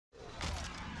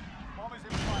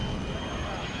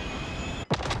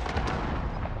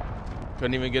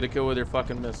Couldn't even get a kill with your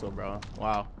fucking missile, bro.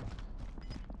 Wow.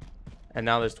 And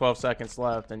now there's 12 seconds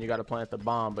left, and you got to plant the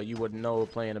bomb, but you wouldn't know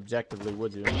playing objectively,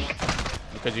 would you?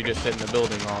 Because you just sit in the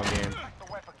building all game.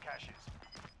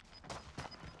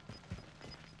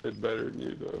 It's better than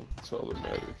you, though. That's all that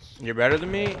matters. You're better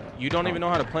than me? You don't even know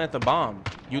how to plant the bomb.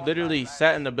 You literally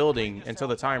sat in the building until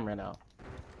the time ran out.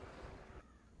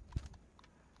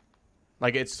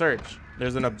 Like, it's search.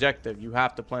 There's an objective. You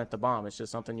have to plant the bomb. It's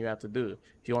just something you have to do.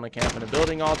 If you want to camp in a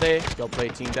building all day, go play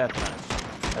team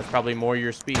deathmatch. That's probably more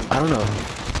your speed. I don't know.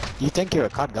 You think you're a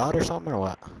COD god or something, or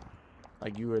what?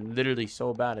 Like, you are literally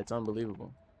so bad, it's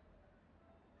unbelievable.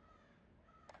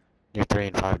 You're 3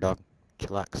 and 5, dog.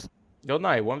 Chillax. Yo,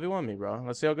 Knight, 1v1 me, bro.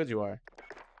 Let's see how good you are.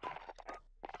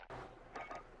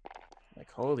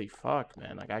 Like, holy fuck,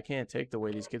 man. Like, I can't take the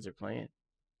way these kids are playing.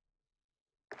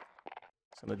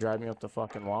 It's gonna drive me up the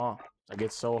fucking wall. Like,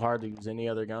 it's so hard to use any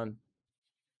other gun.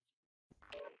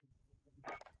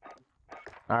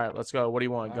 All right, let's go. What do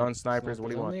you want? Guns, snipers, what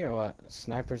do you want? Or what?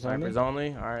 Snipers Snipers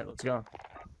only? All right, let's go.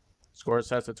 Score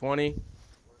sets to 20.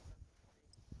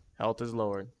 Health is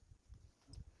lowered.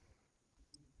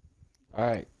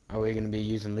 Alright. Are we going to be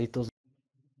using lethals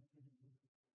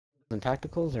and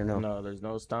tacticals or no? No, there's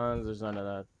no stuns. There's none of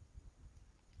that.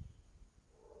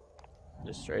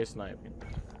 Just straight sniping.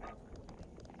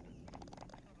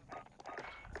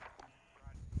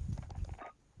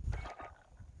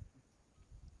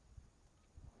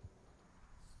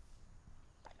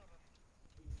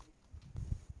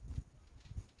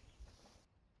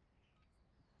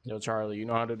 Yo, Charlie, you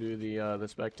know how to do the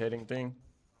spectating thing?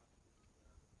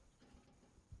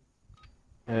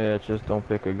 Yeah, just don't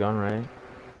pick a gun, right?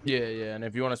 Yeah. And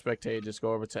if you want to spectate, just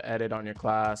go over to edit on your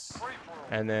class.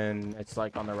 And then it's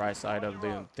like on the right side of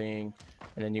the thing.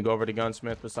 And then you go over to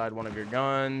gunsmith beside one of your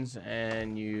guns.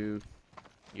 And you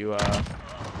hit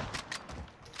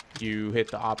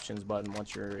the options button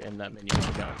once you're in that menu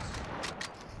of the guns.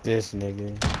 This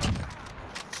nigga.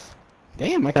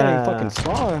 Damn, I can't even fucking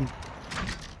spawn.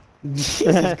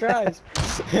 Jesus Christ.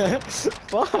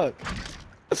 Fuck.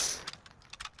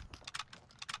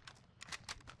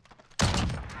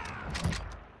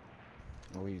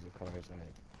 Oh, we use the cars, right?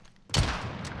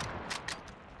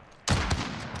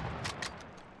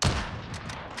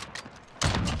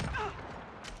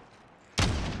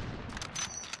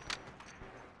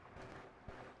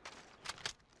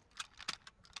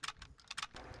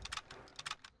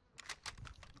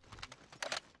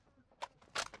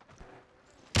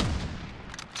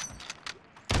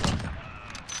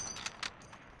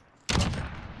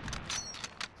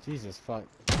 Jesus fuck.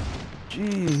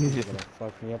 Jeez. You're gonna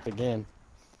fuck me up again.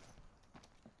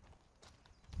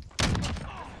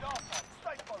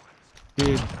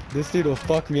 Dude, this dude will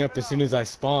fuck me up as soon as I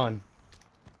spawn.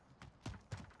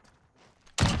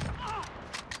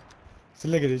 So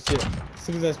look at this shit. As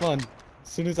soon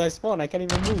as I spawn, I can't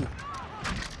even move.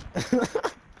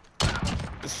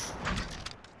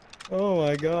 Oh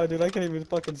my god, dude, I can't even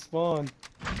fucking spawn.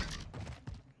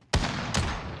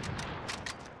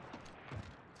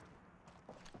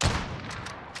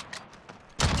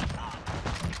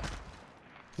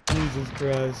 Jesus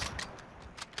Christ.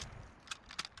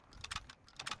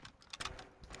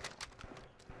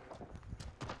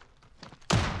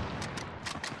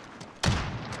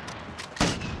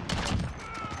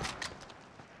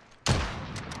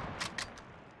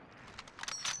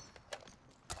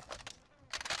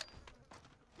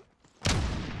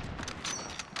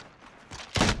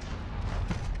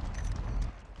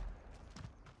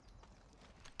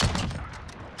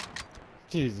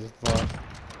 Jesus fuck.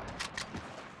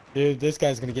 Dude, this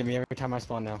guy's gonna get me every time I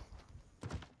spawn now.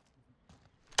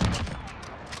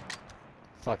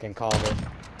 Fucking called it.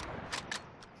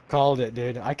 Called it,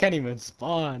 dude. I can't even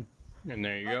spawn. And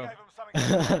there you go.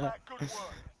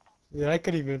 Dude, I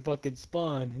couldn't even fucking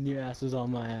spawn, and your ass was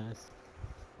on my ass.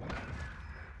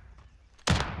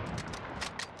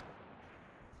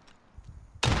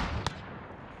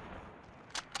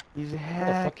 He's How the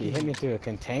hacking. fuck you hit me through a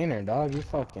container, dog? You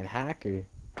fucking hacker.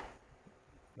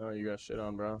 No, you got shit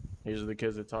on, bro. These are the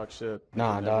kids that talk shit.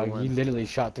 Nah, They never dog, win. you literally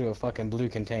shot through a fucking blue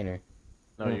container.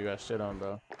 No, you got shit on,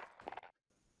 bro.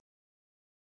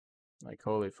 Like,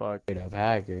 holy fuck. Straight up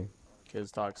hacker.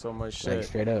 Kids talk so much Like, shit.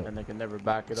 straight up. And they can never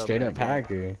back it up. Straight in up a game.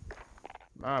 hacker.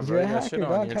 Nah, You're bro, a you got shit hacker,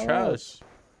 on. dog, You're tell trash. us.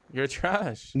 You're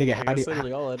trash. Nigga, Like, how that's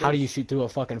literally all it do is. you shoot through a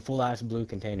fucking full ass blue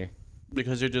container?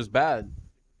 Because you're just bad.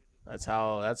 That's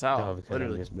how. Oh, because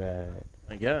literally. I'm just bad.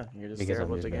 Like, yeah, you're just Because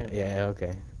terrible I'm at just the bad. game. Yeah,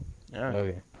 okay. Yeah.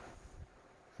 Okay.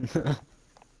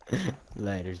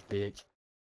 Laters, bitch.